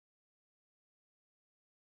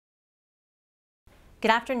Good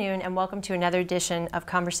afternoon and welcome to another edition of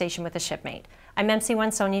Conversation with a Shipmate. I'm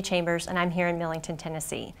MC1 Sonia Chambers and I'm here in Millington,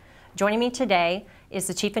 Tennessee. Joining me today is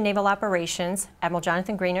the Chief of Naval Operations, Admiral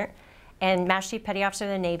Jonathan Greenert, and Master Chief Petty Officer of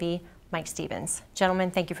the Navy, Mike Stevens. Gentlemen,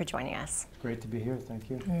 thank you for joining us. Great to be here, thank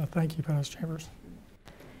you. Yeah, thank you, Petty Chambers.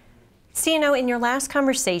 CNO, in your last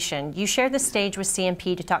conversation, you shared the stage with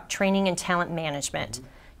CMP to talk training and talent management.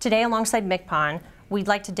 Today, alongside MCPON, we'd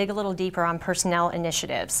like to dig a little deeper on personnel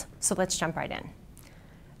initiatives. So let's jump right in.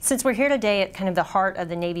 Since we're here today at kind of the heart of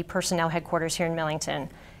the Navy personnel headquarters here in Millington,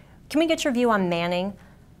 can we get your view on manning?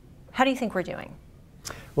 How do you think we're doing?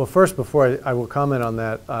 Well, first, before I will comment on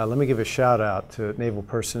that, let me give a shout out to Naval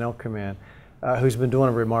Personnel Command, who's been doing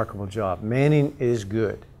a remarkable job. Manning is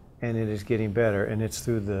good, and it is getting better, and it's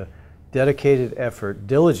through the dedicated effort,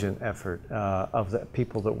 diligent effort of the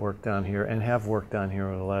people that work down here and have worked down here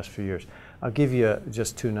over the last few years. I'll give you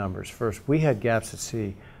just two numbers. First, we had gaps at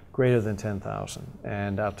sea greater than 10,000,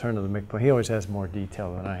 and I'll turn to the MCPON. He always has more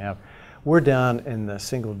detail than I have. We're down in the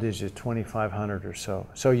single digit, 2,500 or so.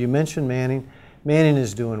 So you mentioned manning. Manning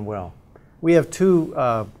is doing well. We have two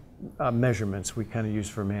measurements we kind of use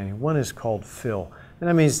for manning. One is called fill, and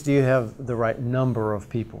that means do you have the right number of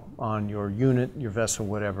people on your unit, your vessel,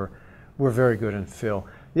 whatever. We're very good in fill.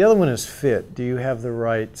 The other one is fit. Do you have the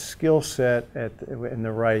right skill set and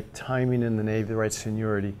the right timing in the Navy, the right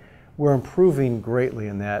seniority? We're improving greatly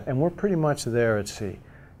in that, and we're pretty much there at sea.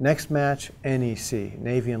 Next match, NEC,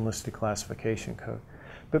 Navy Enlisted Classification Code.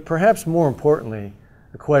 But perhaps more importantly,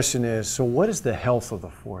 the question is, so what is the health of the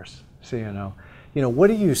force, CNO? You know, what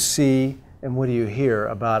do you see and what do you hear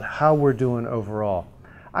about how we're doing overall?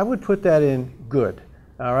 I would put that in good,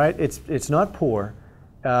 all right? It's not poor.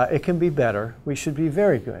 It can be better. We should be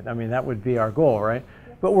very good. I mean, that would be our goal, right?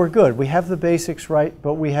 But we're good. We have the basics right,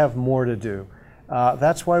 but we have more to do.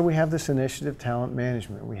 That's why we have this initiative, talent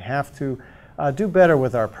management. We have to do better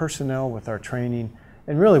with our personnel, with our training,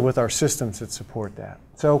 and really with our systems that support that.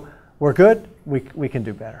 So we're good. We can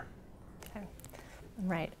do better. Okay.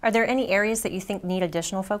 Right. Are there any areas that you think need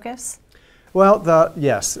additional focus? Well,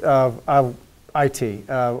 yes. IT,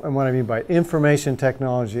 and what I mean by information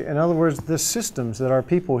technology. In other words, the systems that our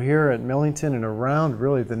people here at Millington and around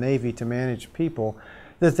really the Navy to manage people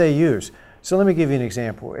that they use. So let me give you an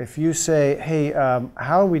example. If you say, hey,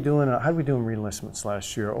 how are we doing re-enlistments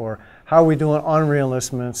last year, or how are we doing on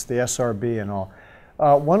re-enlistments, the SRB and all,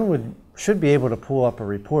 one should be able to pull up a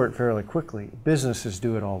report fairly quickly. Businesses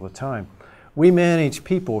do it all the time. We manage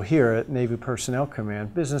people here at Navy Personnel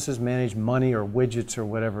Command. Businesses manage money or widgets or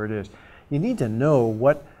whatever it is. You need to know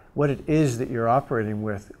what it is that you're operating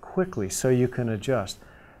with quickly so you can adjust.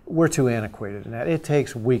 We're too antiquated in that. It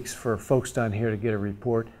takes weeks for folks down here to get a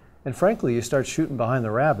report. And frankly, you start shooting behind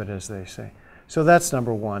the rabbit, as they say. So that's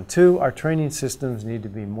number one. Two, our training systems need to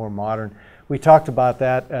be more modern. We talked about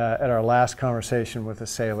that at our last conversation with a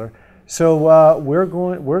sailor. So we're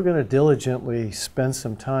going to diligently spend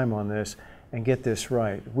some time on this and get this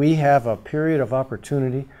right. We have a period of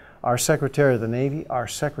opportunity. Our Secretary of the Navy, our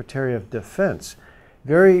Secretary of Defense,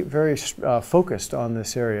 very, very focused on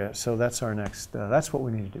this area. So that's our next, that's what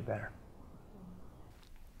we need to do better.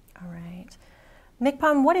 All right.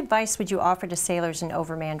 MCPON, what advice would you offer to sailors in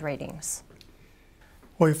overmanned ratings?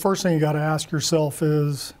 Well, the first thing you got to ask yourself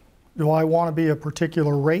is, do I want to be a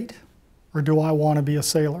particular rate or do I want to be a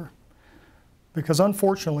sailor? Because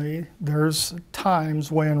unfortunately, there's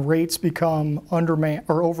times when rates become undermanned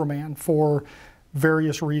or overmanned for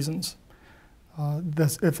various reasons.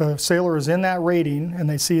 If a sailor is in that rating and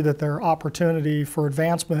they see that their opportunity for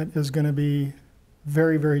advancement is going to be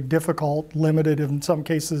very, very difficult, limited in some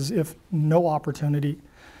cases, if no opportunity,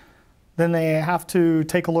 then they have to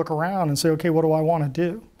take a look around and say, okay, what do I want to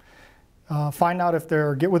do? Find out if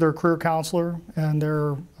get with their career counselor and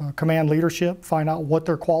their command leadership, find out what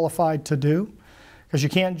they're qualified to do, because you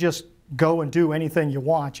can't just go and do anything you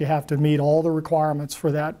want. You have to meet all the requirements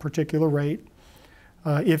for that particular rate.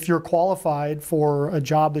 If you're qualified for a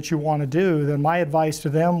job that you want to do, then my advice to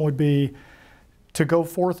them would be to go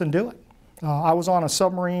forth and do it. I was on a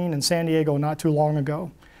submarine in San Diego not too long ago,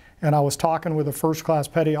 and I was talking with a first-class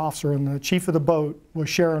petty officer, and the chief of the boat was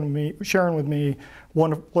sharing with me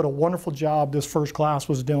what a wonderful job this first class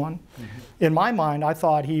was doing. Mm-hmm. In my mind, I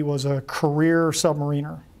thought he was a career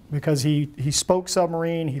submariner because he spoke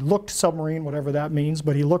submarine, he looked submarine, whatever that means,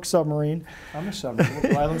 but he looked submarine. I'm a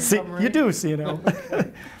submarine. You do, you know.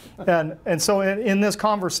 And so in this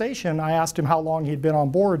conversation, I asked him how long he'd been on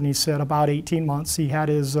board, and he said about 18 months. He had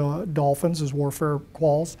his dolphins, his warfare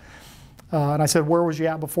quals. And I said, where was you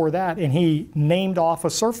at before that? And he named off a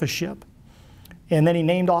surface ship. And then he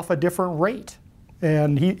named off a different rate.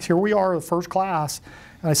 And here we are, the first class.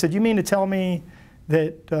 And I said, you mean to tell me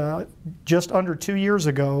that just under 2 years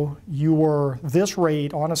ago, you were this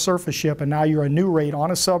rate on a surface ship, and now you're a new rate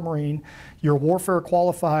on a submarine. You're warfare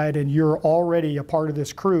qualified, and you're already a part of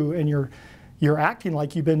this crew, and you're acting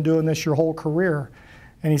like you've been doing this your whole career.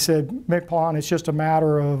 And he said, MCPON, it's just a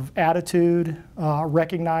matter of attitude,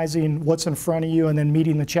 recognizing what's in front of you, and then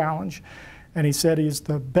meeting the challenge. And he said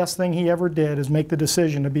the best thing he ever did is make the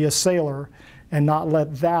decision to be a sailor and not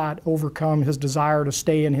let that overcome his desire to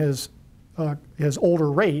stay in his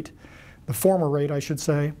older rate, the former rate I should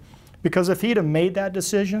say, because if he'd have made that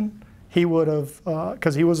decision, he would have,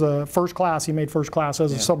 because he was a first class, he made first class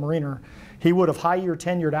as a submariner, he would have high-year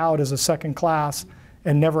tenured out as a second class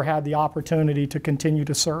and never had the opportunity to continue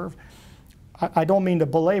to serve. I don't mean to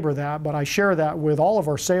belabor that, but I share that with all of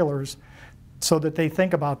our sailors so that they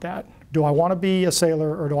think about that. Do I want to be a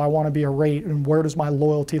sailor or do I want to be a rate, and where does my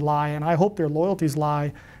loyalty lie? And I hope their loyalties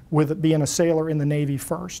lie with being a sailor in the Navy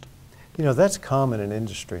first. You know, that's common in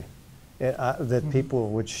industry, that people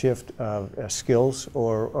would shift skills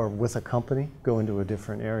or with a company go into a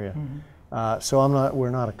different area. So we're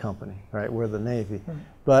not a company, right? We're the Navy.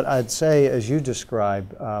 But I'd say, as you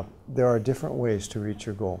described, there are different ways to reach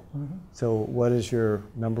your goal. So what is your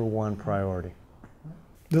 #1 priority?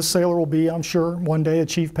 This sailor will be, I'm sure, one day a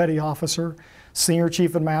Chief Petty Officer, Senior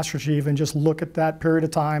Chief and Master Chief, and just look at that period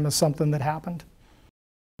of time as something that happened.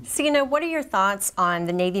 CNO, what are your thoughts on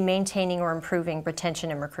the Navy maintaining or improving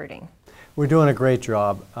retention and recruiting? We're doing a great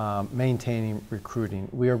job maintaining recruiting.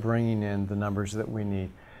 We are bringing in the numbers that we need.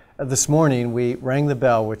 This morning we rang the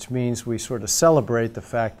bell, which means we sort of celebrate the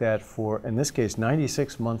fact that for, in this case,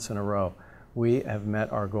 96 months in a row, we have met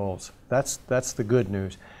our goals. That's the good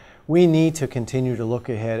news. We need to continue to look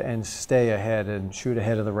ahead and stay ahead and shoot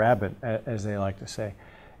ahead of the rabbit, as they like to say.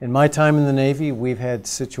 In my time in the Navy, we've had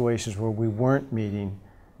situations where we weren't meeting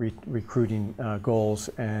recruiting goals,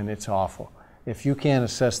 and it's awful. If you can't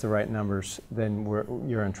assess the right numbers, then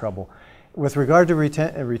you're in trouble. With regard to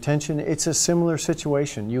retention, it's a similar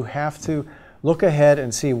situation. You have to look ahead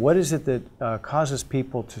and see what is it that causes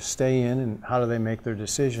people to stay in, and how do they make their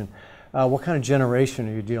decision. What kind of generation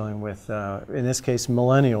are you dealing with? In this case,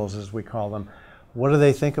 millennials, as we call them. What do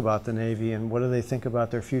they think about the Navy, and what do they think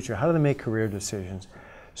about their future? How do they make career decisions?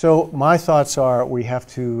 So my thoughts are we have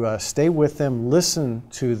to stay with them, listen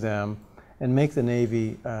to them, and make the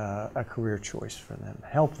Navy a career choice for them.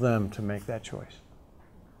 Help them to make that choice.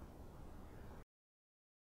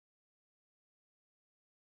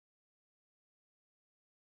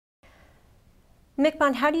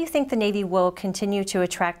 MCPON, how do you think the Navy will continue to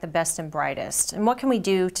attract the best and brightest? And what can we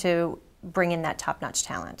do to bring in that top-notch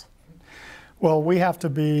talent? Well, we have to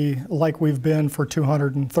be, like we've been for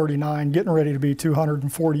 239, getting ready to be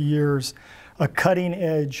 240 years, a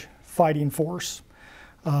cutting-edge fighting force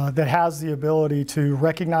that has the ability to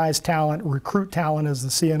recognize talent, recruit talent, as the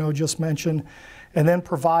CNO just mentioned, and then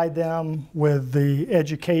provide them with the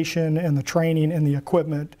education and the training and the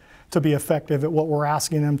equipment to be effective at what we're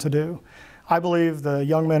asking them to do. I believe the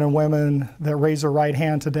young men and women that raise their right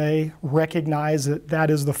hand today recognize that that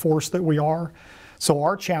is the force that we are. So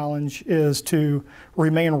our challenge is to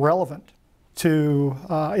remain relevant, to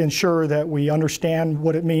ensure that we understand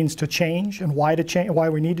what it means to change and why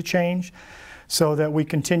we need to change, so that we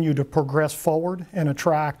continue to progress forward and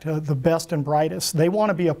attract the best and brightest. They want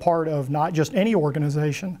to be a part of not just any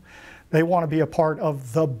organization, they want to be a part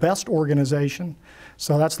of the best organization.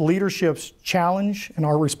 So that's leadership's challenge and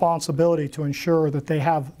our responsibility to ensure that they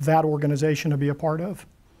have that organization to be a part of.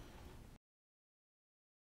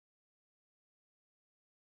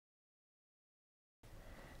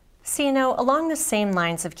 CNO, along the same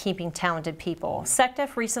lines of keeping talented people,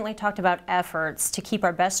 SecDef recently talked about efforts to keep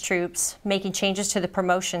our best troops, making changes to the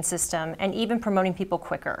promotion system, and even promoting people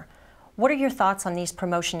quicker. What are your thoughts on these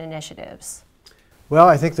promotion initiatives? Well,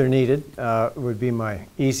 I think they're needed, would be my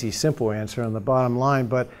easy, simple answer on the bottom line.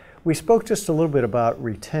 But we spoke just a little bit about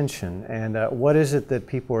retention and what is it that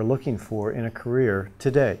people are looking for in a career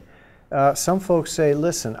today. Some folks say,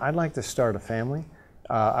 listen, I'd like to start a family.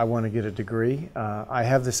 I want to get a degree. I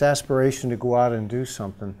have this aspiration to go out and do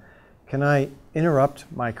something. Can I interrupt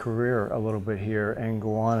my career a little bit here and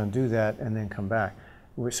go on and do that and then come back?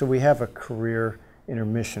 So we have a career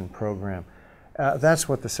intermission program. That's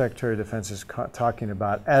what the Secretary of Defense is talking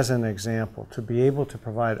about as an example, to be able to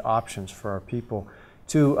provide options for our people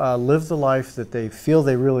to live the life that they feel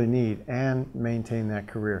they really need and maintain that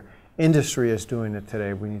career. Industry is doing it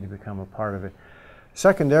today. We need to become a part of it.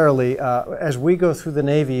 Secondarily, as we go through the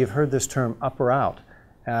Navy, you've heard this term up or out.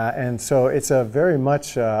 And so it's a very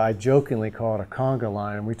much, I jokingly call it a conga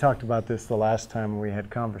line. And we talked about this the last time we had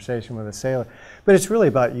conversation with a sailor. But it's really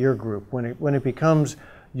about your group. When it becomes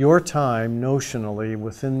your time notionally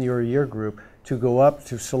within your year group to go up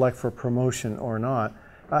to select for promotion or not.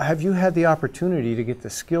 Have you had the opportunity to get the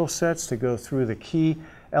skill sets to go through the key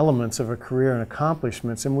elements of a career and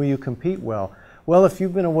accomplishments, and will you compete well? Well, if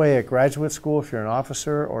you've been away at graduate school, if you're an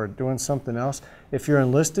officer or doing something else, if you're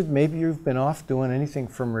enlisted, maybe you've been off doing anything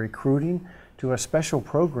from recruiting to a special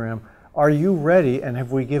program. Are you ready, and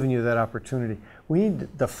have we given you that opportunity? We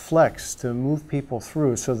need the flex to move people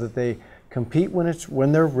through so that they compete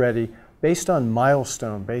when they're ready, based on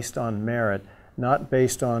milestone, based on merit, not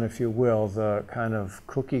based on, if you will, the kind of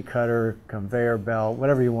cookie cutter, conveyor belt,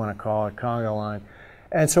 whatever you want to call it, conga line.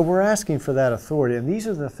 And so we're asking for that authority, and these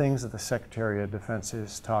are the things that the Secretary of Defense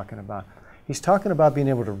is talking about. He's talking about being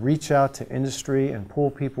able to reach out to industry and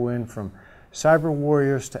pull people in, from cyber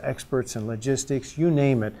warriors to experts in logistics, you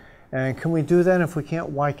name it. And can we do that? And if we can't,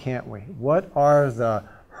 why can't we? What are the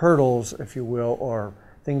hurdles, if you will, or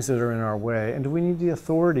things that are in our way? And do we need the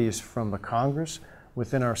authorities from the Congress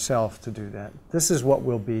within ourselves to do that? This is what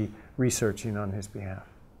we'll be researching on his behalf.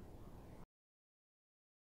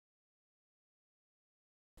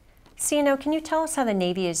 CNO, can you tell us how the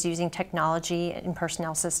Navy is using technology in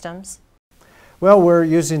personnel systems? Well, we're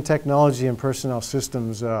using technology in personnel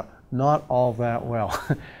systems not all that well.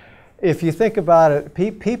 If you think about it,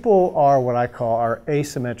 people are what I call our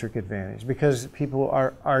asymmetric advantage, because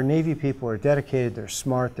our Navy people are dedicated, they're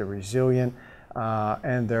smart, they're resilient,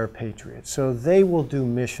 and they're patriots. So they will do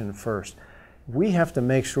mission first. We have to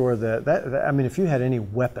make sure that, I mean, if you had any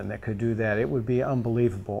weapon that could do that, it would be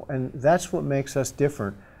unbelievable. And that's what makes us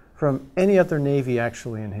different from any other Navy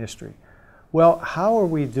actually in history. Well, how are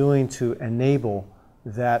we doing to enable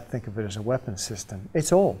that? Think of it as a weapons system.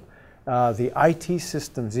 It's old. The IT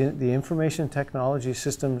systems, the information technology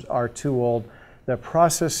systems are too old. The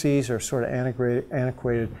processes are sort of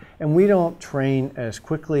antiquated, and we don't train as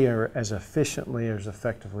quickly or as efficiently or as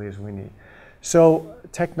effectively as we need. So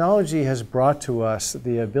technology has brought to us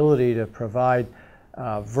the ability to provide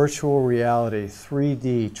virtual reality,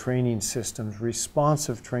 3D training systems,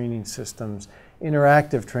 responsive training systems,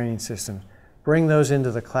 interactive training systems, bring those into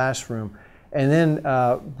the classroom, and then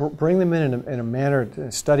bring them in a manner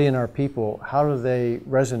to studying our people. How do they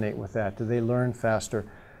resonate with that? Do they learn faster?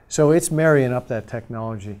 So it's marrying up that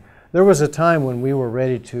technology. There was a time when we were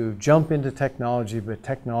ready to jump into technology, but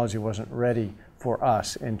technology wasn't ready for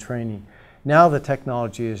us in training. Now the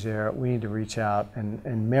technology is there. We need to reach out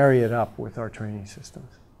and marry it up with our training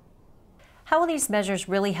systems. How will these measures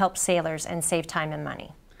really help sailors and save time and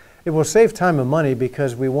money? It will save time and money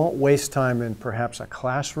because we won't waste time in perhaps a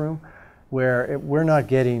classroom where we're not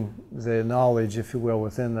getting the knowledge, if you will,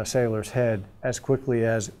 within the sailor's head as quickly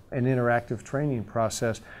as an interactive training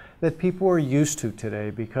process that people are used to today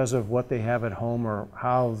because of what they have at home or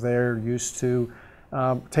how they're used to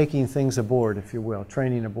taking things aboard, if you will,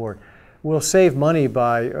 training aboard. We'll save money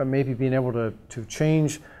by maybe being able to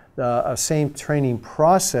change a same training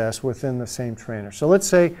process within the same trainer. So let's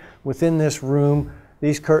say within this room,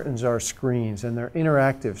 these curtains are screens and they're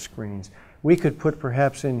interactive screens. We could put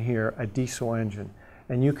perhaps in here a diesel engine,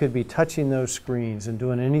 and you could be touching those screens and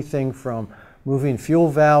doing anything from moving fuel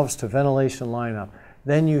valves to ventilation lineup.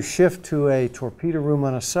 Then you shift to a torpedo room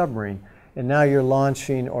on a submarine, and now you're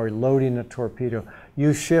launching or loading a torpedo.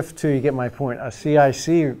 You shift to, you get my point, a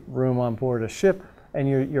CIC room on board a ship, and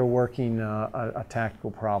you're working a tactical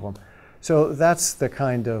problem. So that's the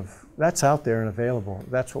kind of, that's out there and available.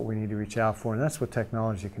 That's what we need to reach out for, and that's what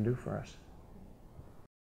technology can do for us.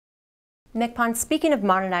 MCPON, speaking of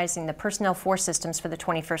modernizing the personnel force systems for the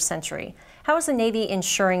 21st century, how is the Navy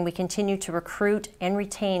ensuring we continue to recruit and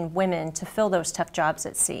retain women to fill those tough jobs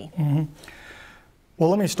at sea? Well,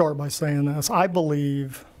 let me start by saying this. I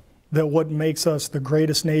believe that what makes us the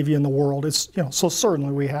greatest Navy in the world is, so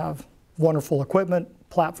certainly we have wonderful equipment,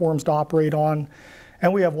 platforms to operate on,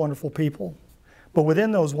 and we have wonderful people. But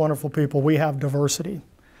within those wonderful people, we have diversity.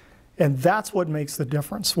 And that's what makes the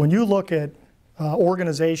difference. When you look at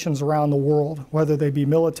organizations around the world, whether they be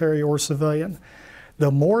military or civilian, the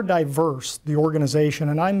more diverse the organization,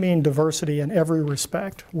 and I mean diversity in every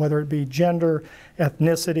respect, whether it be gender,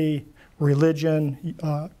 ethnicity, religion,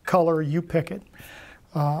 color, you pick it.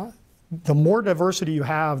 The more diversity you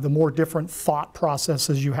have, the more different thought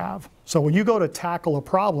processes you have. So when you go to tackle a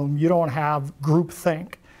problem, you don't have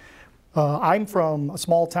groupthink. I'm from a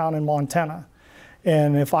small town in Montana.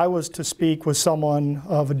 And if I was to speak with someone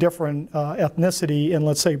of a different ethnicity in,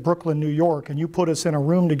 let's say, Brooklyn, New York, and you put us in a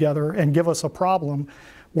room together and give us a problem,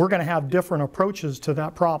 we're going to have different approaches to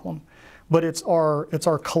that problem. But it's our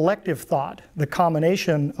collective thought, the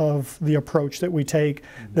combination of the approach that we take,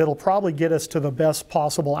 that'll probably get us to the best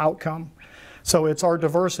possible outcome. So it's our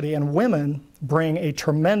diversity, and women bring a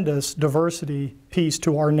tremendous diversity piece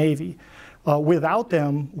to our Navy. Without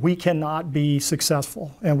them, we cannot be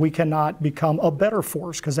successful, and we cannot become a better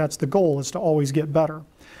force, because that's the goal, is to always get better.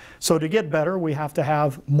 So to get better, we have to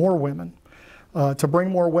have more women. To bring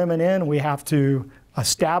more women in, we have to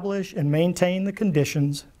establish and maintain the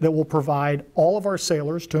conditions that will provide all of our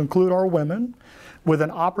sailors, to include our women, with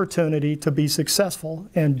an opportunity to be successful,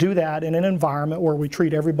 and do that in an environment where we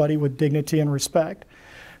treat everybody with dignity and respect.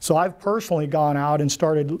 So I've personally gone out and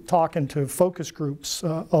started talking to focus groups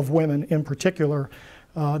of women in particular,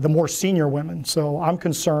 the more senior women. So I'm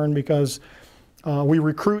concerned because we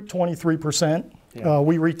recruit 23%,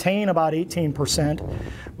 we retain about 18%,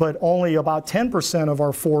 but only about 10% of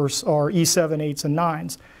our force are E7, 8s, and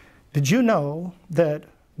 9s. Did you know that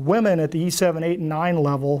women at the E7, 8, and 9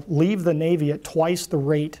 level leave the Navy at twice the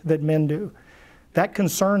rate that men do? That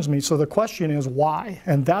concerns me. So the question is why?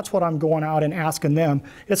 And that's what I'm going out and asking them.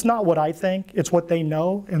 It's not what I think, it's what they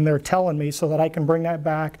know, and they're telling me, so that I can bring that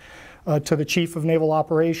back to the Chief of Naval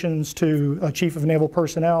Operations, to Chief of Naval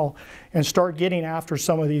Personnel, and start getting after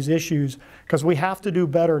some of these issues, because we have to do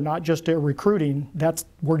better, not just at recruiting.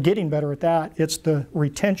 We're getting better at that. It's the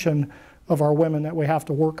retention of our women that we have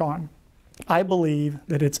to work on. I believe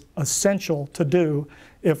that it's essential to do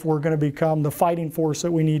if we're going to become the fighting force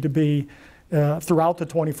that we need to be throughout the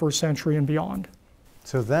 21st century and beyond.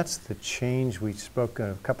 So that's the change we spoke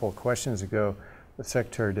a couple of questions ago. The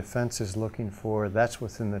Secretary of Defense is looking for. That's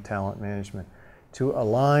within the talent management, to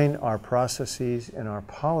align our processes and our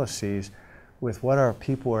policies with what our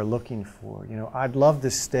people are looking for. You know, I'd love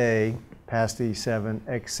to stay past E7,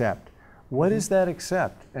 except. What is that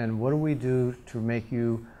except? And what do we do to make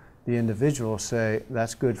you, the individual, say,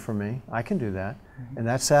 that's good for me, I can do that, and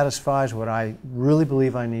that satisfies what I really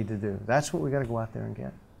believe I need to do. That's what we got to go out there and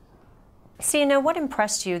get. CNO, what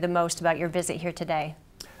impressed you the most about your visit here today?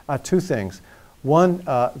 Two things. One,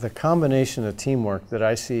 the combination of teamwork that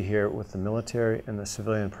I see here with the military and the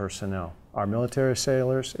civilian personnel. Our military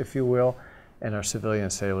sailors, if you will, and our civilian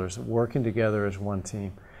sailors working together as one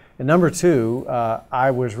team. And number two,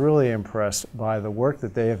 I was really impressed by the work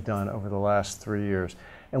that they have done over the last 3 years.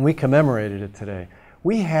 And we commemorated it today.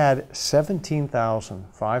 We had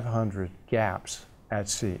 17,500 gaps at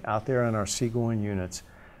sea out there on our seagoing units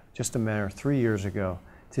just a matter of 3 years ago.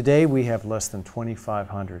 Today we have less than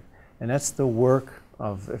 2,500. And that's the work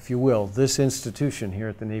of, if you will, this institution here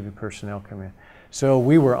at the Navy Personnel Command. So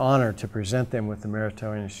we were honored to present them with the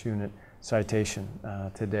Meritorious Unit citation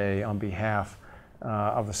today on behalf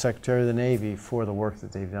of the Secretary of the Navy for the work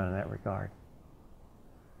that they've done in that regard.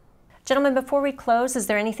 Gentlemen, before we close, is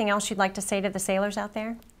there anything else you'd like to say to the sailors out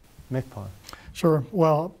there? MCPON. Sure.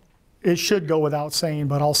 Well, it should go without saying,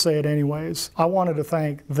 but I'll say it anyways. I wanted to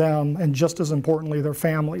thank them, and just as importantly, their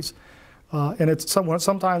families. And it's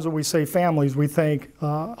sometimes when we say families, we think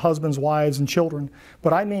husbands, wives, and children.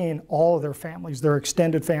 But I mean all of their families, their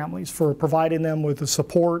extended families, for providing them with the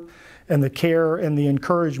support and the care and the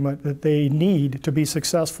encouragement that they need to be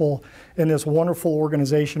successful in this wonderful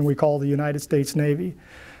organization we call the United States Navy.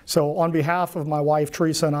 So on behalf of my wife,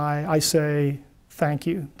 Teresa, and I say thank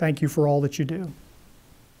you. Thank you for all that you do.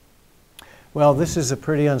 Well, this is a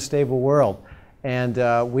pretty unstable world. And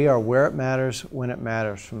we are where it matters, when it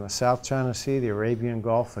matters, from the South China Sea, the Arabian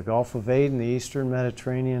Gulf, the Gulf of Aden, the Eastern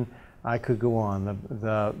Mediterranean, I could go on,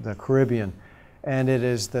 the Caribbean. And it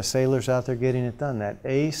is the sailors out there getting it done, that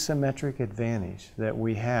asymmetric advantage that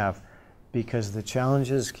we have, because the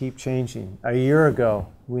challenges keep changing. A year ago,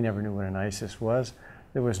 we never knew what an ISIS was.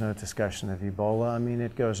 There was no discussion of Ebola. I mean,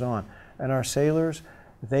 it goes on. And our sailors,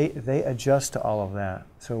 they adjust to all of that.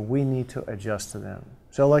 So we need to adjust to them.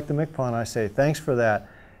 So like the MCPON, I say thanks for that.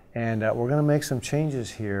 And we're going to make some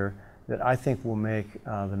changes here that I think will make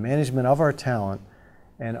the management of our talent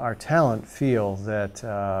and our talent feel that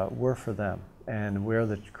we're for them and we're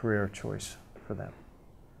the career choice for them.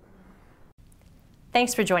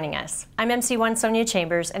 Thanks for joining us. I'm MC1 Sonia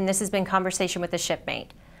Chambers, and this has been Conversation with a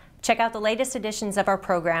Shipmate. Check out the latest editions of our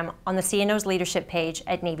program on the CNO's leadership page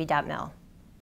at Navy.mil.